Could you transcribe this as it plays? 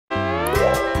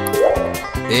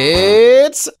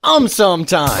It's AumSum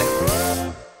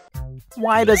time!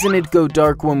 Why doesn't it go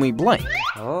dark when we blink?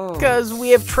 Because we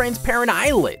have transparent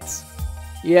eyelids.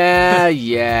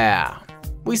 Yeah.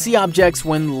 We see objects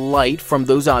when light from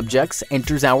those objects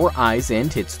enters our eyes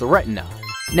and hits the retina.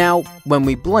 Now, when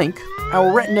we blink,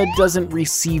 our retina doesn't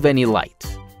receive any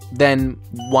light. Then,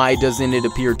 why doesn't it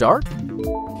appear dark?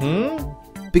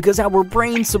 Because our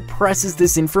brain suppresses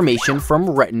this information from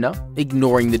retina,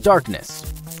 ignoring the darkness.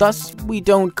 Thus, we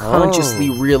don't consciously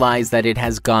realize that it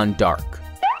has gone dark.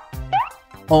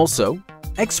 Also,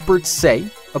 experts say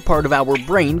a part of our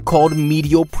brain called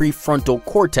Medial Prefrontal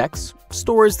Cortex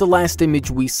stores the last image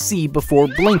we see before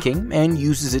blinking and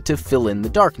uses it to fill in the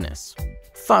darkness.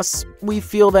 Thus, we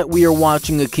feel that we are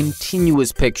watching a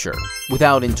continuous picture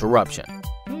without interruption.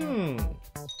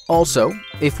 Also,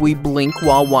 if we blink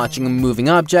while watching a moving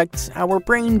object, our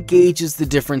brain gauges the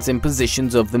difference in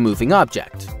positions of the moving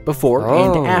object before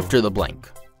and after the blink.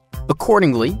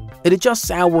 Accordingly, it adjusts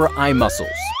our eye muscles,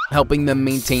 helping them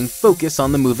maintain focus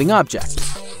on the moving object,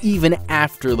 even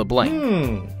after the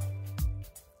blink.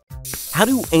 How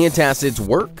do antacids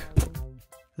work?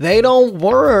 They don't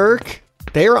work.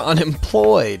 They're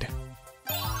unemployed.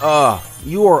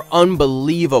 You are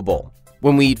unbelievable.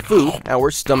 When we eat food,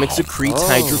 our stomach secretes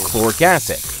hydrochloric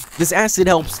acid. This acid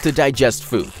helps to digest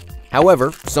food.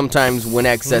 However, sometimes when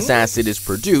excess acid is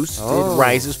produced, it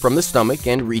rises from the stomach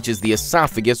and reaches the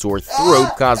esophagus or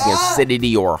throat, causing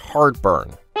acidity or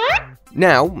heartburn.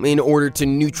 Now, in order to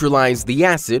neutralize the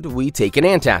acid, we take an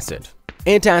antacid.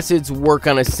 Antacids work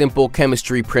on a simple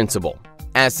chemistry principle.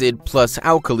 Acid plus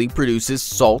alkali produces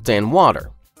salt and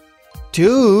water.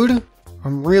 Dude,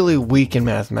 I'm really weak in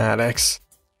mathematics.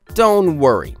 Don't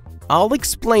worry, I'll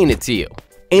explain it to you.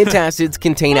 Antacids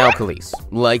contain alkalis,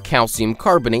 like calcium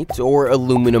carbonate or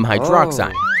aluminum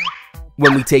hydroxide.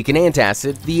 When we take an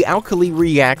antacid, the alkali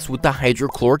reacts with the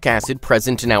hydrochloric acid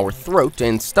present in our throat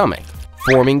and stomach,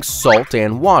 forming salt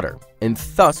and water, and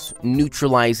thus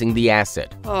neutralizing the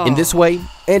acid. In this way,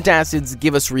 antacids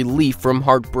give us relief from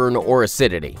heartburn or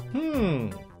acidity.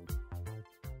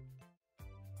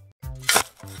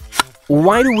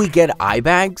 Why do we get eye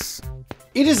bags?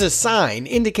 It is a sign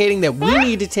indicating that we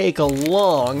need to take a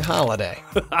long holiday.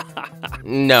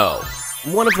 No.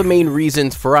 One of the main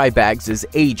reasons for eye bags is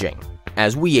aging.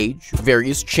 As we age,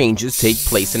 various changes take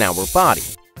place in our body.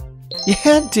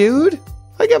 Yeah, dude.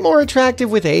 I get more attractive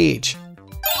with age.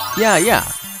 Yeah.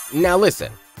 Now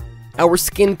listen. Our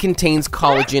skin contains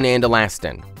collagen and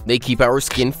elastin. They keep our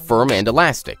skin firm and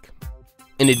elastic.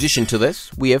 In addition to this,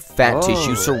 we have fat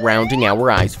tissue surrounding our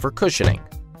eyes for cushioning.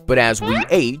 But as we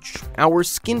age, our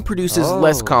skin produces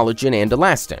less collagen and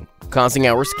elastin, causing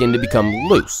our skin to become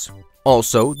loose.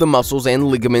 Also, the muscles and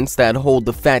ligaments that hold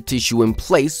the fat tissue in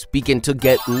place begin to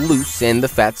get loose and the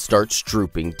fat starts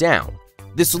drooping down.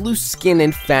 This loose skin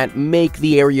and fat make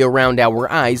the area around our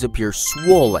eyes appear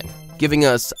swollen, giving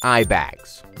us eye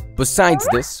bags. Besides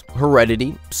this,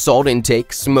 heredity, salt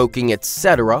intake, smoking,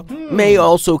 etc. may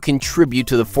also contribute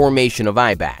to the formation of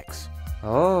eye bags.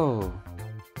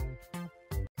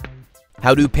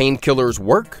 How do painkillers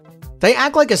work? They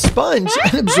act like a sponge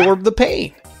and absorb the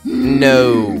pain.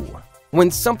 No. When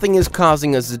something is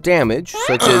causing us damage,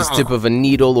 such as tip of a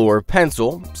needle or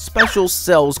pencil, special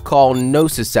cells called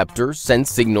nociceptors send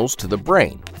signals to the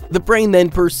brain. The brain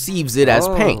then perceives it as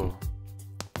pain.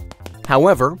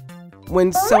 However,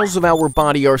 when cells of our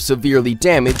body are severely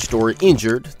damaged or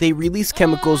injured, they release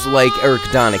chemicals like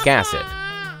arachidonic acid.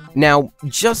 Now,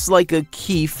 just like a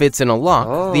key fits in a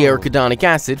lock, the arachidonic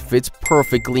acid fits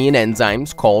perfectly in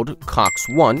enzymes called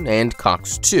COX-1 and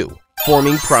COX-2,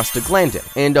 forming prostaglandin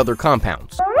and other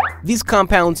compounds. These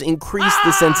compounds increase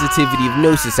the sensitivity of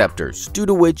nociceptors, due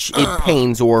to which it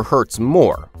pains or hurts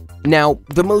more. Now,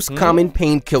 the most common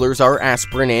painkillers are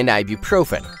aspirin and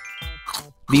ibuprofen.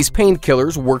 These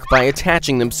painkillers work by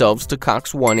attaching themselves to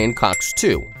COX-1 and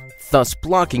COX-2, thus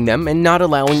blocking them and not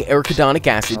allowing arachidonic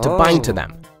acid to bind to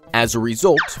them. As a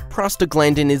result,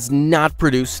 prostaglandin is not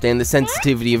produced and the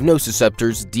sensitivity of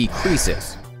nociceptors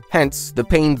decreases. Hence, the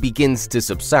pain begins to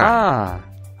subside.